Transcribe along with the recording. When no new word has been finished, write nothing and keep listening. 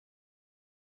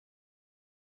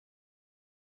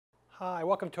Hi,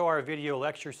 welcome to our video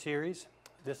lecture series.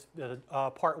 This is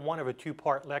part one of a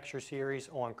two-part lecture series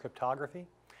on cryptography.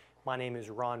 My name is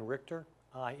Ron Richter.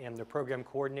 I am the program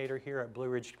coordinator here at Blue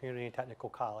Ridge Community and Technical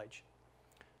College.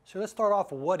 So let's start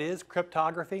off with what is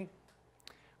cryptography.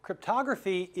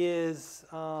 Cryptography is,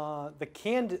 the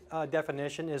canned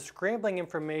definition is scrambling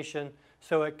information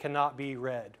so it cannot be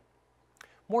read.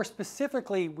 More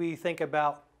specifically, we think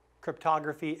about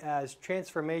cryptography as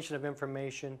transformation of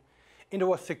information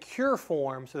into a secure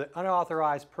form so that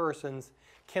unauthorized persons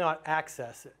cannot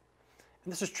access it.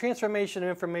 And this is transformation of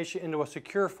information into a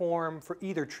secure form for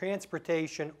either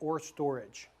transportation or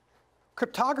storage.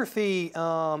 Cryptography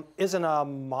isn't a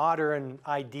modern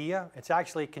idea. It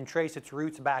actually can trace its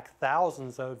roots back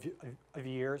thousands of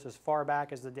years, as far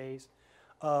back as the days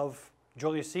of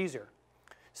Julius Caesar.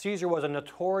 Caesar was a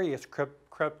notorious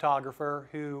cryptographer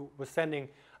who was sending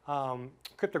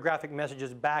cryptographic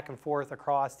messages back and forth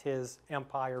across his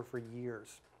empire for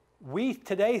years. We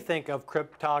today think of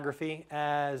cryptography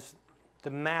as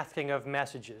the masking of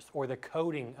messages or the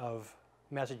coding of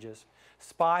messages.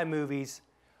 Spy movies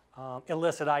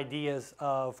elicit ideas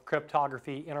of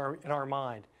cryptography in our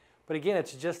mind. But again,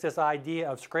 it's just this idea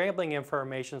of scrambling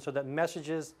information so that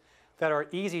messages that are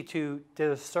easy to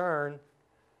discern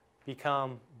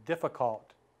become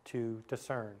difficult to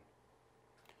discern.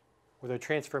 Where the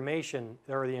transformation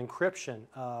or the encryption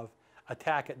of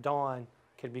attack at dawn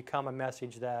can become a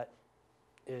message that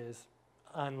is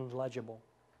unlegible.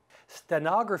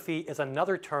 Stenography is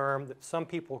another term that some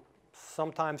people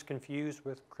sometimes confuse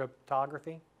with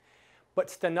cryptography, but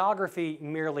stenography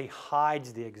merely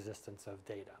hides the existence of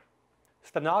data.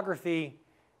 Stenography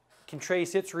can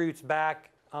trace its roots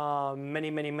back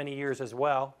many years as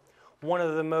well. One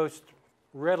of the most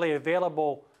readily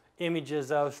available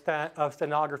images of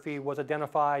stenography was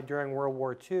identified during World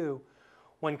War II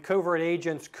when covert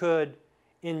agents could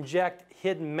inject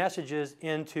hidden messages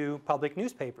into public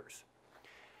newspapers.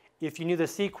 If you knew the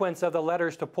sequence of the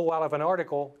letters to pull out of an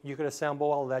article, you could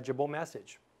assemble a legible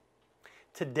message.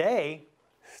 Today,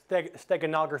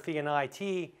 steganography in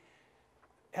IT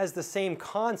has the same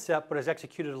concept but is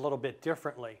executed a little bit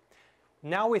differently.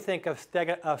 Now we think of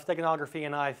steganography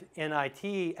in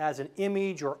IT as an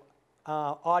image or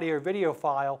audio or video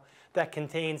file that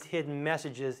contains hidden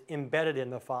messages embedded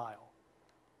in the file.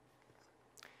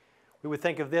 We would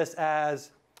think of this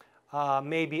as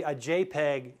maybe a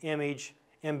JPEG image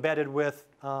embedded with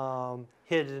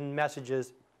hidden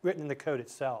messages written in the code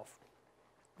itself.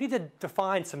 We need to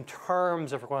define some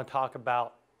terms if we're going to talk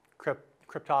about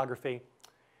cryptography.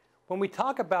 When we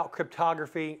talk about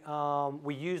cryptography,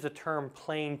 we use the term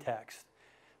plain text.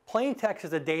 Plain text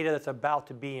is the data that's about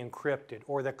to be encrypted,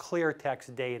 or the clear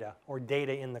text data, or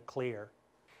data in the clear.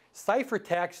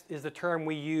 Ciphertext is the term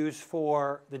we use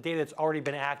for the data that's already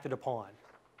been acted upon.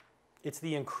 It's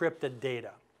the encrypted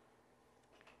data.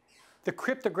 The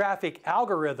cryptographic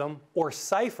algorithm, or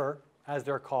cipher, as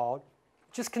they're called,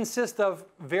 just consists of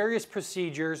various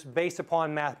procedures based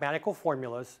upon mathematical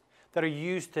formulas that are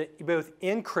used to both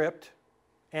encrypt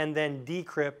and then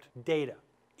decrypt data.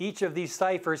 Each of these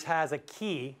ciphers has a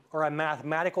key or a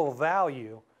mathematical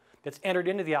value that's entered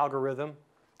into the algorithm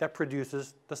that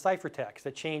produces the ciphertext,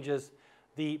 that changes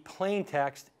the plain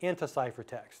text into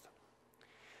ciphertext.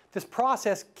 This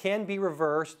process can be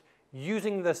reversed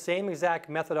using the same exact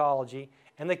methodology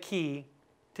and the key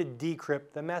to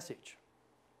decrypt the message.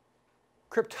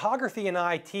 Cryptography in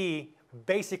IT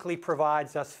basically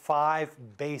provides us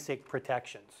 5 basic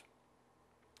protections.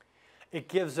 It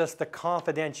gives us the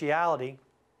confidentiality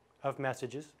of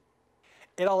messages.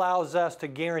 It allows us to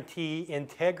guarantee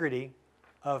integrity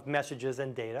of messages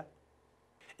and data.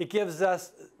 It gives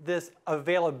us this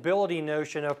availability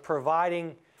notion of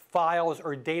providing files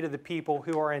or data to people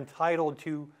who are entitled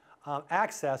to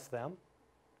access them.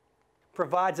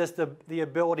 Provides us the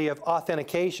ability of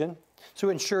authentication, so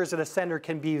it ensures that a sender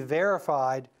can be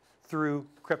verified through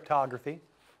cryptography.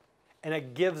 And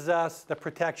it gives us the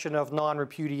protection of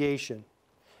non-repudiation.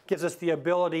 Gives us the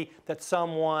ability that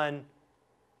someone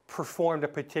performed a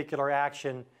particular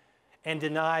action and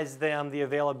denies them the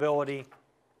availability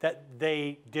that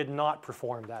they did not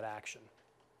perform that action.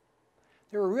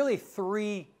 There are really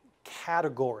 3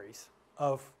 categories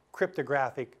of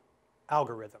cryptographic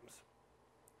algorithms.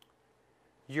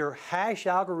 Your hash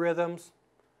algorithms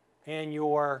and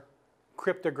your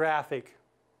cryptographic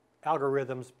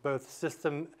algorithms, both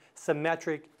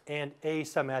symmetric and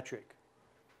asymmetric.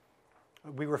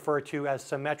 We refer to as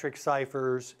symmetric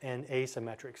ciphers and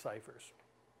asymmetric ciphers.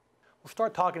 We'll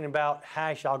start talking about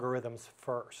hash algorithms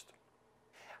first.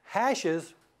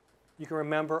 Hashes, you can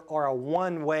remember, are a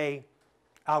one-way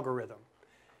algorithm.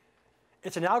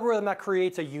 It's an algorithm that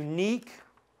creates a unique,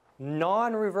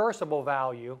 non-reversible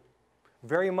value,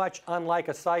 very much unlike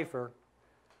a cipher,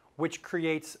 which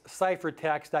creates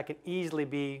ciphertext that can easily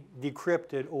be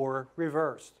decrypted or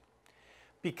reversed.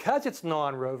 Because it's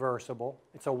non-reversible,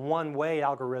 it's a one-way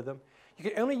algorithm, you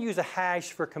can only use a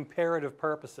hash for comparative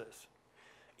purposes,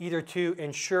 either to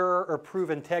ensure or prove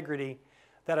integrity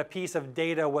that a piece of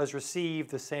data was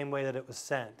received the same way that it was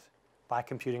sent by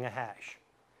computing a hash.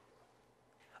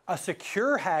 A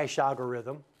secure hash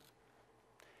algorithm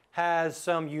has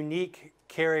some unique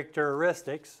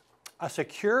characteristics. A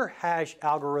secure hash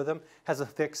algorithm has a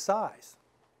fixed size,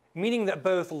 meaning that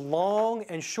both long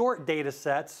and short data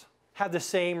sets have the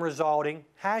same resulting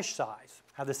hash size,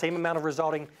 have the same amount of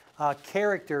resulting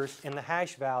characters in the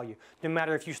hash value. No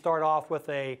matter if you start off with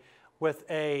a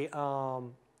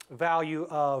value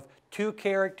of 2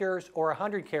 characters or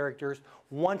 100 characters,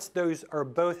 once those are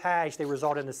both hashed, they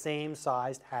result in the same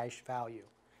sized hash value,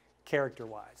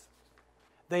 character-wise.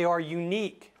 They are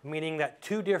unique, meaning that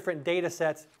 2 different data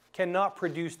sets cannot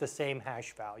produce the same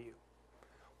hash value.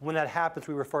 When that happens,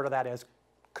 we refer to that as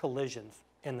collisions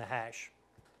in the hash.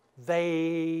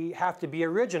 They have to be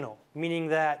original, meaning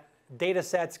that data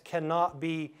sets cannot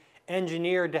be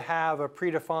engineered to have a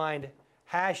predefined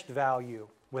hashed value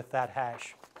with that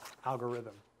hash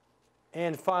algorithm.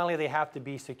 And finally, they have to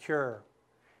be secure,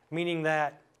 meaning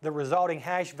that the resulting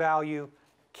hash value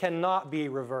cannot be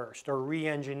reversed or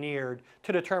re-engineered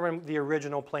to determine the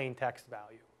original plain text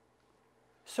value.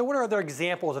 So what are other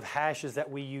examples of hashes that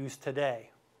we use today?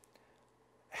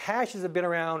 Hashes have been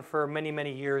around for many,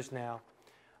 many years now.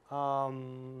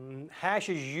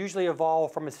 Hashes usually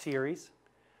evolve from a series.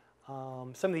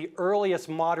 Some of the earliest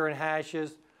modern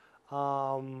hashes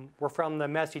were from the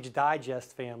message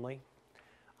digest family.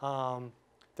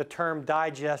 The term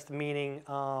digest meaning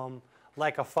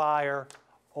like a fire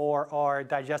or our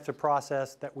digestive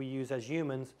process that we use as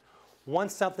humans.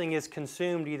 Once something is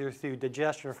consumed either through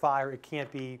digestion or fire, it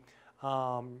can't be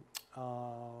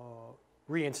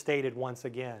reinstated once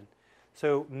again.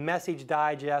 So message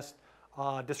digest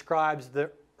describes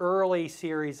the early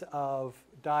series of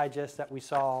digests that we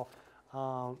saw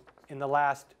in the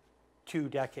last 2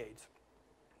 decades.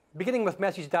 Beginning with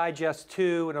Message Digest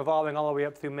 2 and evolving all the way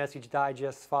up through Message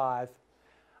Digest 5,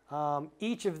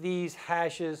 each of these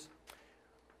hashes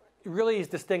really is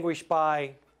distinguished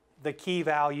by the key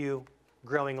value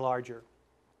growing larger.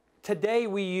 Today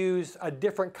we use a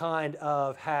different kind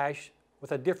of hash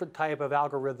with a different type of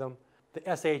algorithm, the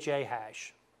SHA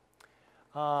hash.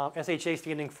 SHA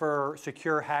standing for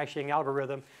Secure Hashing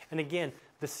Algorithm. And again,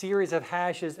 the series of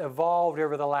hashes evolved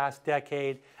over the last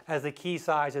decade as the key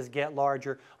sizes get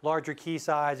larger. Larger key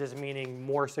sizes meaning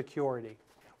more security.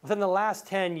 Within the last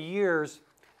 10 years,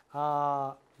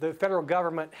 the federal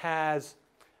government has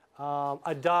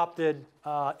adopted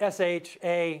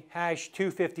SHA hash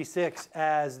 256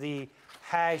 as the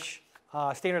hash,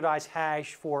 standardized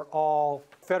hash for all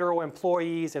federal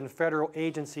employees and federal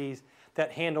agencies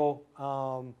that handle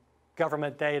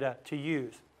government data to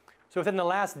use. So within the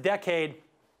last decade,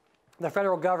 the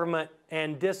federal government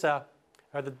and DISA,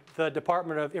 or the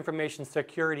Department of Information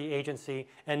Security Agency,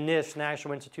 and NIST,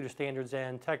 National Institute of Standards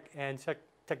and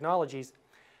Technologies,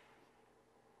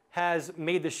 has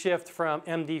made the shift from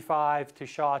MD5 to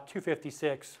SHA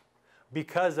 256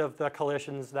 because of the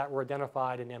collisions that were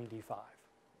identified in MD5.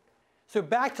 So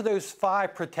back to those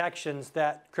 5 protections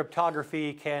that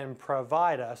cryptography can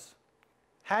provide us.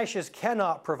 Hashes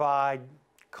cannot provide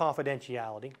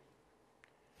confidentiality.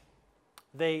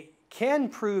 They can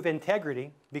prove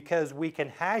integrity because we can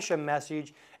hash a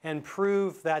message and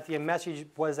prove that the message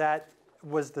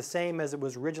was the same as it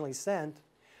was originally sent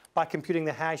by computing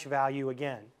the hash value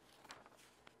again.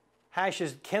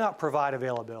 Hashes cannot provide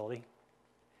availability.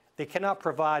 They cannot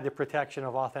provide the protection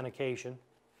of authentication.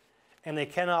 And they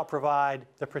cannot provide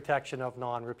the protection of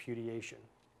non-repudiation.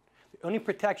 The only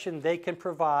protection they can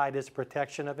provide is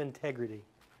protection of integrity.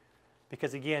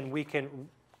 Because again, we can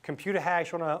compute a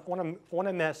hash on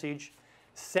a message,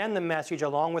 send the message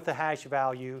along with the hash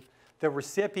value. The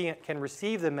recipient can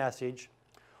receive the message,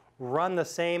 run the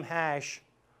same hash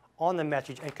on the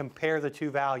message, and compare the 2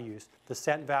 values, the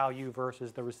sent value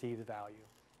versus the received value.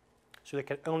 So they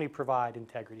can only provide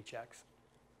integrity checks.